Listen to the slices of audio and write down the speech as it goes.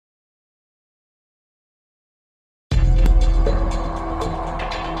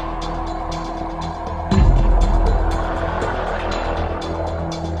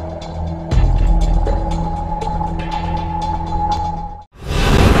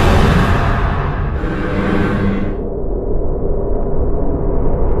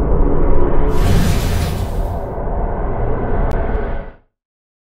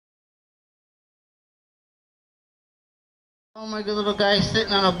my good little guy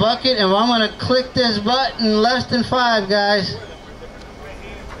sitting on a bucket, and I'm going to click this button in less than 5, guys.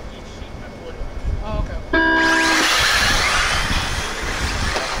 Oh, okay.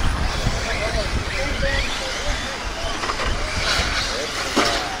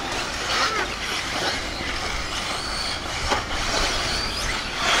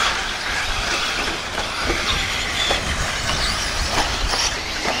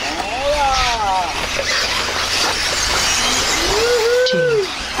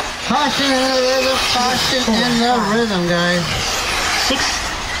 Caution in the rhythm, caution in the rhythm, guys. 6,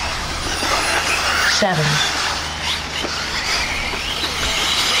 7.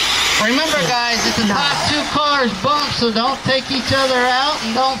 Remember, guys, that the top 2 cars bump, so don't take each other out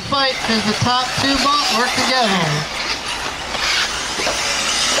and don't fight, because the top 2 bump work together.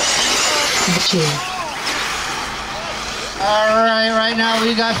 2. Alright, right now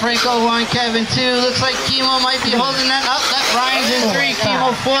we got Franco 1, Kevin 2. Looks like Chemo might be holding that up. That Ryan's in 3,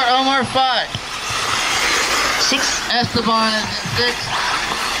 Chemo 4, Omar 5. 6. Esteban is in 6.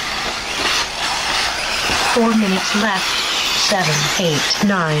 4 minutes left. 7, 8,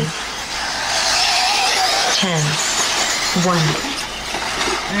 9, 10, 1.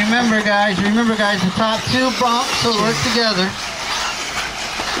 Remember, guys, the top 2 bump, so work together.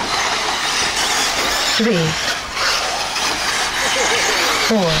 3,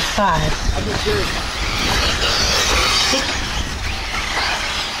 4, 5, 6,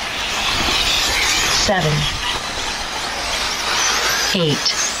 7, 8,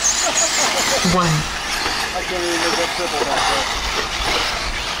 1. I can't even make that triple back there.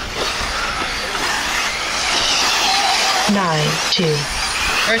 9, 2.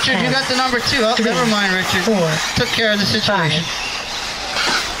 Richard, 10, you got the number 2. Oh, 3, never mind, Richard. 4. Took care of the situation. 5.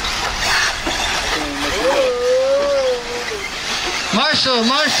 Marshall,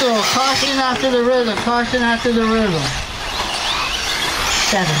 caution after the rhythm, 7,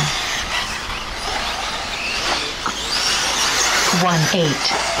 1, 8.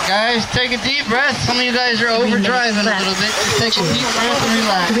 Guys, take a deep breath. Some of you guys are overdriving a little bit. Just take a deep breath and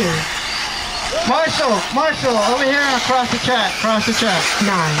relax. 3, Marshall, over here and across the track, 9.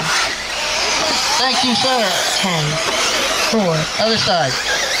 Thank you, sir. 10, 4, Other side.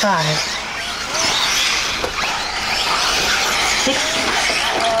 5, 6,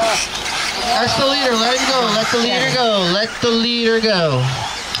 That's the leader, let him go, let the leader go.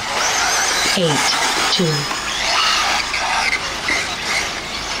 8, 2.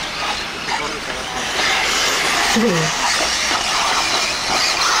 3,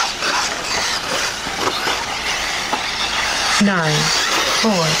 9,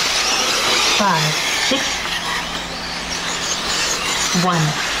 4, 5, 6, 1,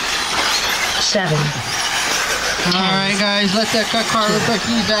 7. Alright guys, let that car look like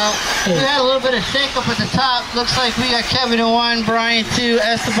he's out. We had a little bit of shake up at the top. Looks like we got Kevin in 1, Brian 2,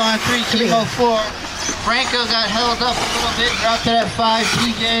 Esteban 3, Chemo 4. Franco got held up a little bit, dropped it at 5.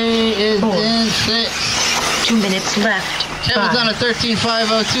 TJ is in 6. 2 minutes left. Kevin's on a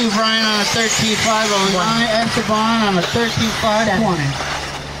 13.502, Brian on a 13.509, Esteban on a 13.520.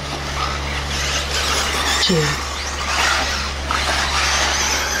 2,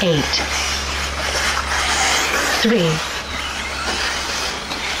 8, 3.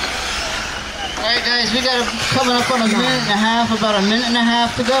 Alright guys, we got it coming up on a minute and a half, about a minute and a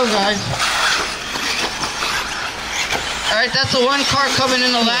half to go, guys. Alright, that's the 1 car coming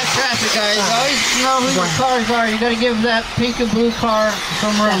in the lap traffic, guys. Always know who your cars are. You gotta give that pink and blue car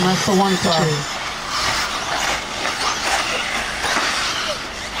some room. That's the 1 car.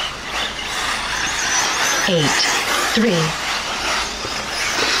 8, 3.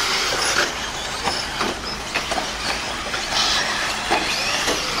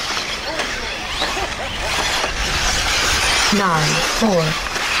 9, 4,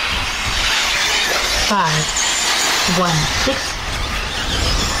 5, 1, 6,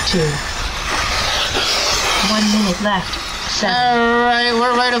 2. 1 minute left. 7. Alright,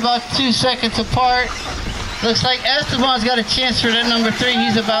 we're right about 2 seconds apart. Looks like Esteban's got a chance for that number 3.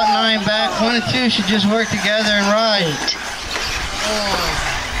 He's about 9 back. 1 and 2 should just work together and ride. 8.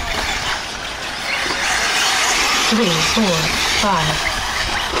 3, 4, 5.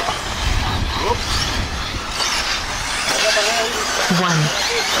 1,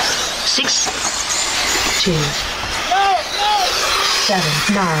 6, 2, 7,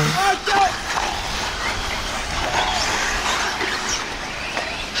 9.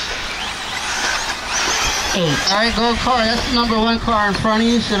 8. Alright, go car. That's the number 1 car in front of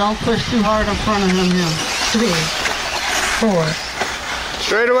you, so don't push too hard in front of him. 3, 4.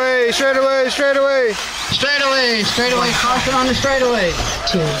 Straight away. Caution on the straightaway.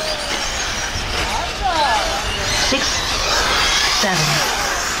 2, 6, 7,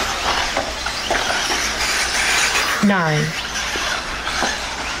 9,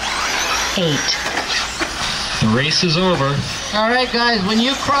 8. The race is over. All right, guys, when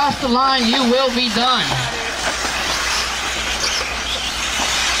you cross the line, you will be done.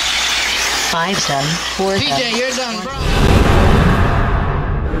 5, 7, 4, 7. TJ, you're done, bro.